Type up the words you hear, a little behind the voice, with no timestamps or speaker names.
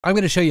I'm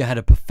going to show you how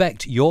to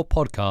perfect your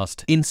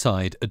podcast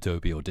inside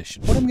Adobe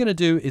Audition. What I'm going to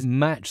do is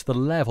match the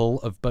level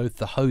of both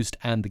the host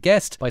and the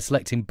guest by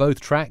selecting both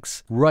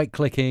tracks,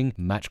 right-clicking,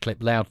 Match Clip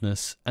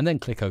Loudness, and then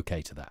click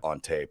OK to that. On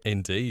tape.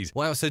 Indeed.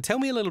 Wow, so tell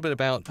me a little bit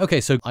about...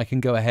 Okay, so I can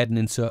go ahead and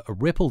insert a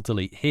ripple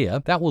delete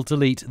here. That will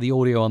delete the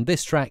audio on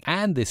this track,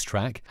 and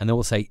then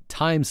we'll say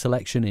time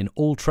selection in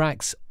all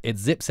tracks. It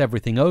zips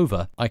everything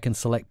over. I can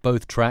select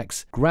both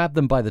tracks, grab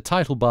them by the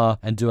title bar,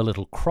 and do a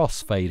little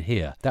crossfade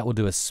here. That will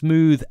do a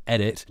smooth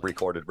edit.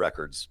 Recorded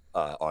records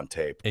on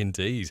tape.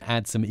 Indeed.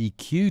 Add some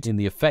EQ in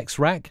the effects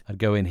rack. I'd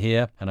go in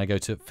here and I go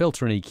to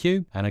filter and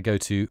EQ and I go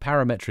to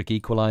parametric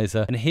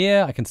equalizer. And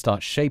here I can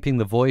start shaping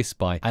the voice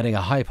by adding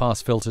a high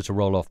pass filter to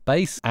roll off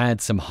bass. Add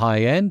some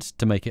high end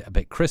to make it a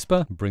bit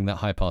crisper. Bring that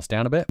high pass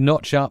down a bit.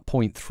 Notch up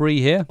 0.3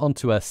 here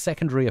onto a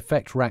secondary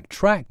effect rack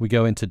track. We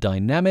go into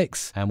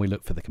dynamics and we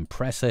look for the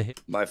compressor.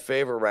 My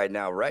favorite right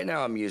now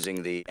I'm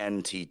using the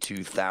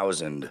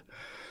NT2000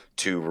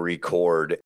 to record